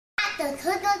to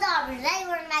cook those Aubrey. They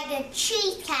were like a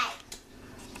cheesecake.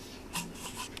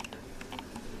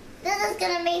 This is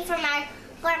gonna be for my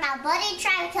buddy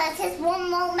Trey because his one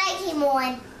won't make him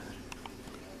one.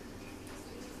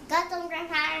 Got some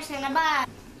grandfathers in the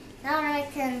butter. Now we're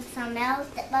making some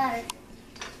melted butter.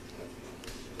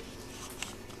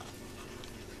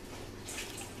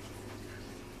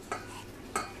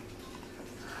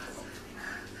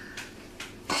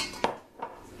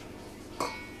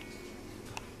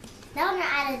 Now I'm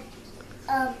gonna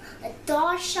add a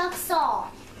dash of salt.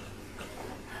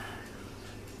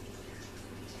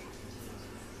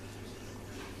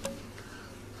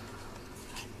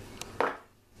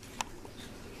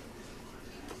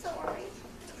 Sorry.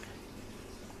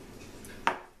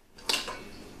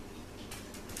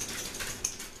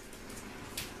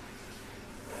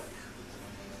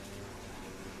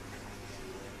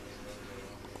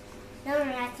 Now we're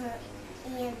gonna add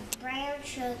some brown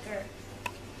sugar.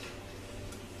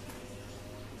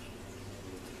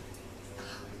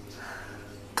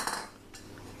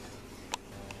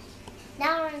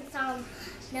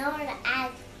 Now we're gonna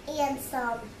add in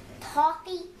some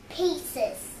toffee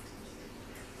pieces.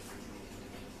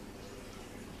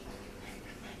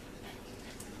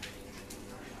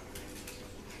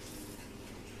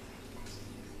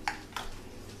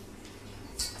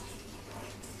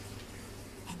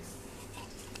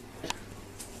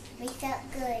 Mix up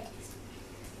good.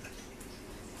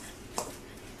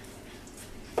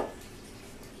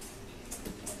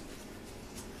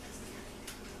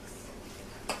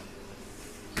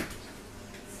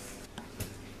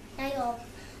 Now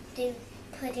you'll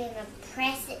put in a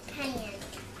pressed pan.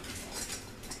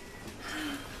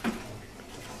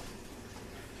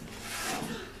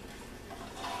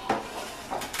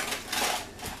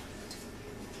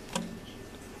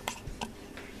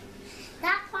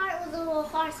 That part was a little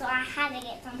hard, so I had to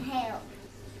get some help.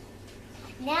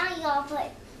 Now y'all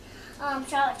put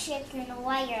salt chips in the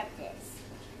layer of this.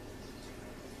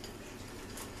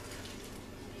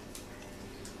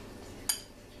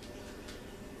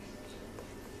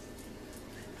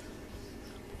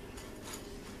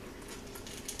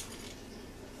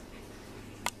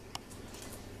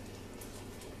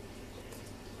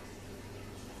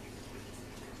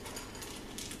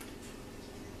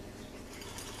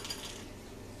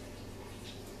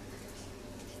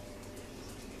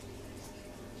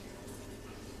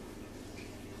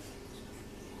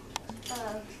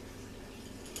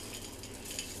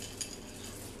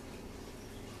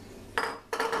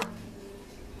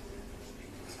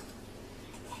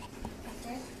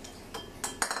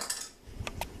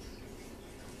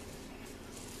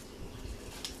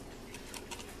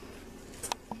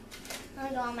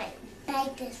 I'm gonna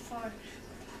bake this for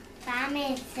 5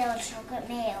 minutes till the chocolate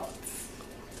melts.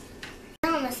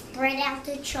 I'm gonna spread out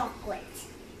the chocolate.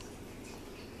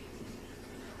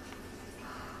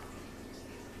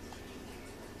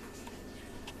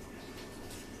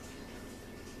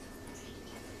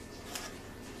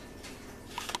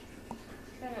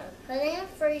 I'm gonna put it in the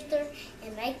freezer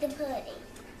and make the pudding.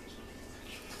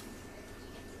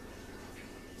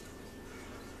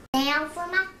 Now for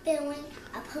my filling,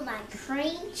 I put my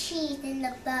cream cheese in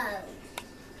the bowl.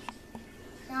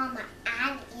 Now I'm gonna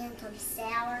add in some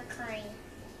sour cream.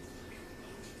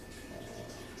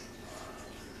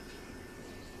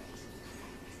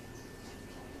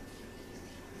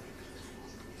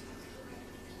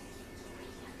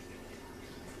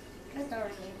 I'm throwing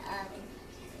it in the oven.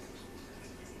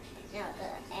 Now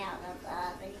out of the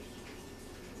oven.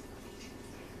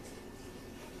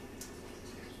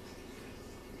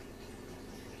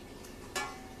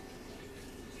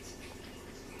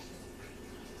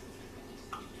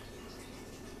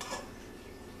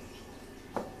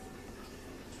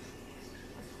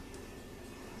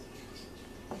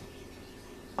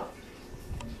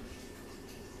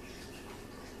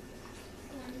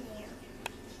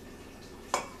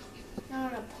 Now I'm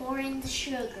going to pour in the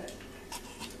sugar.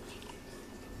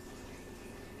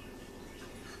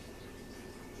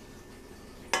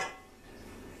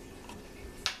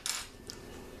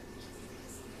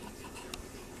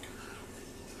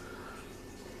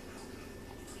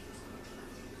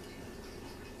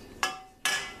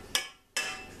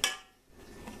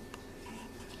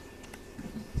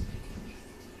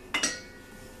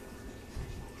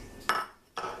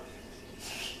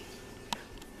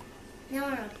 Now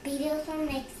I'm going to beat it with a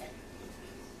mixer.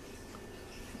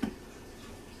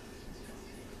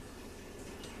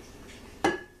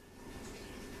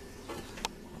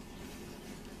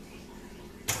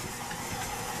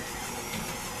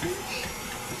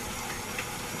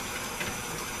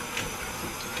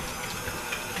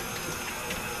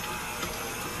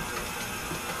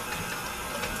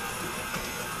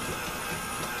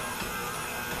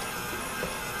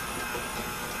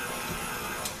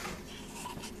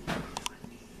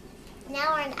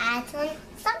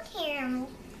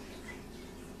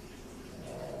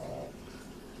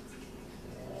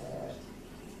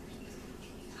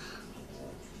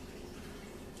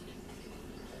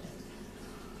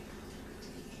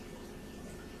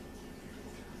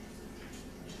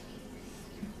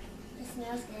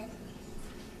 smells good.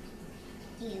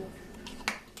 You.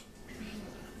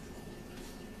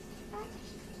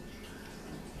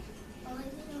 Oh,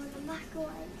 you know the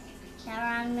microwave. Now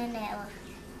we're on vanilla.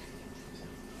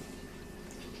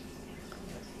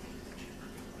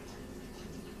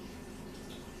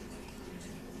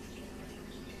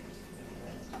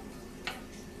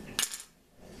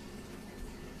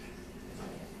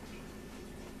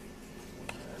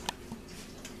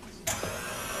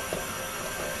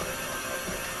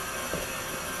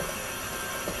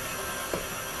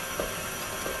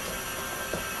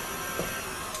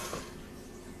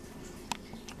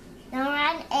 Now we're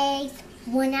adding eggs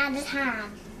one at a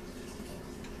time.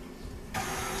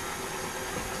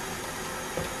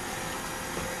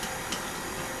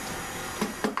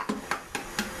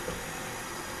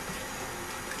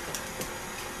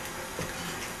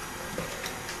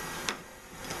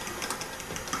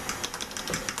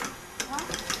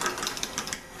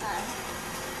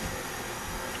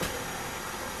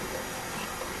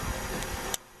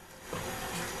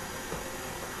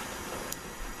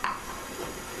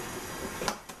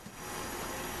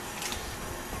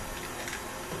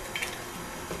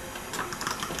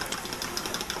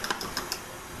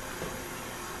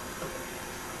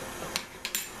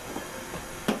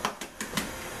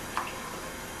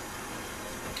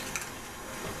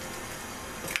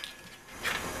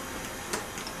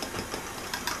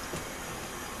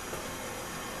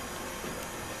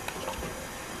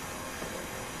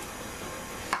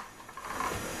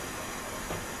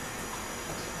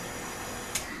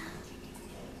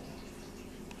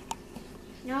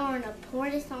 Now we're going to pour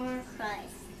this on our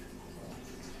crust.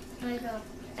 We're going to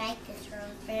bake this for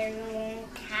a very long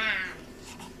time.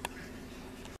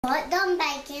 Put done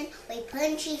baking, we put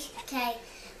in cheesecake,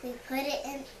 we put it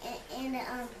in the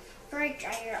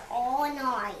refrigerator all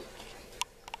night.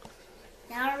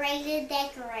 Now we're ready to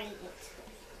decorate it.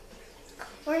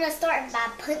 We're going to start by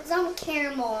putting some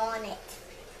caramel on it.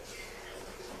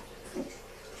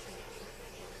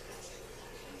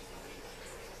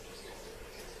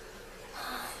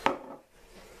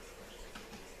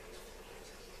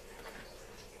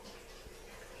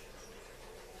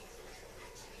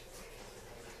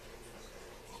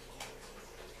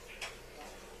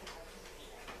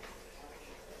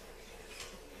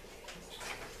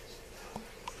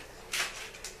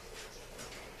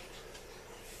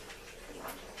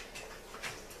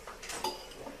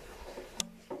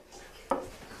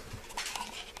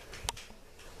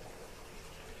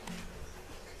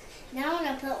 Now I'm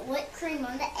going to put whipped cream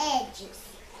on the edges.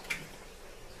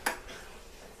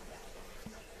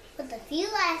 With a few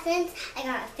lessons, I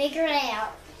got to figure it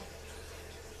out.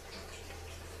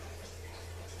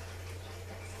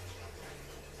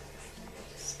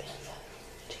 Spin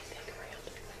the cheesecake around.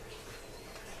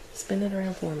 Spin it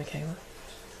around for me, Kayla.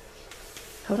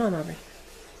 Hold on, Aubrey.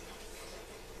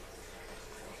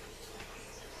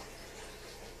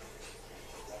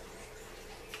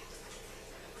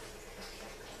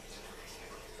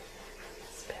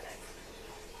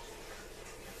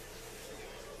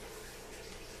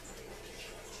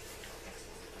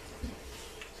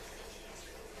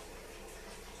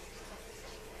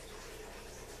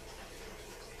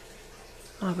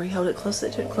 Aubrey, hold it closer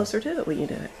to it when you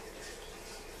do it.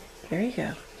 There you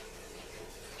go.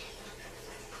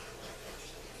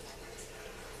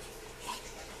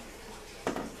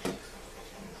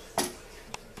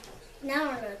 Now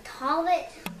we're going to top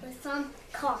it with some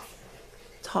coffee.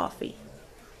 Toffee.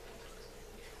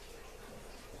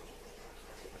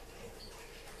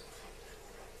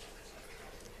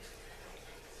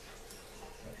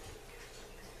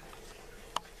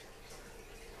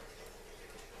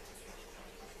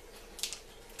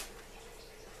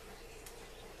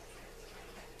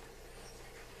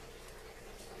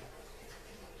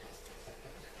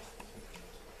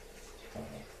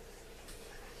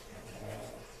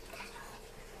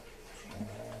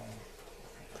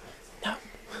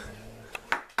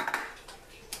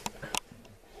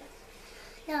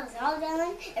 Now it's all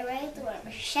done and ready to work.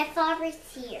 Chef Aubrey's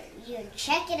here. You can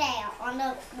check it out on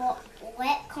the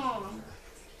wet calm.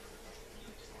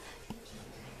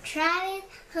 Try it.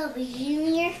 Hope you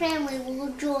and your family will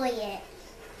enjoy it.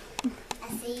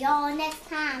 I'll see y'all next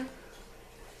time.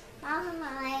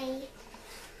 Bye.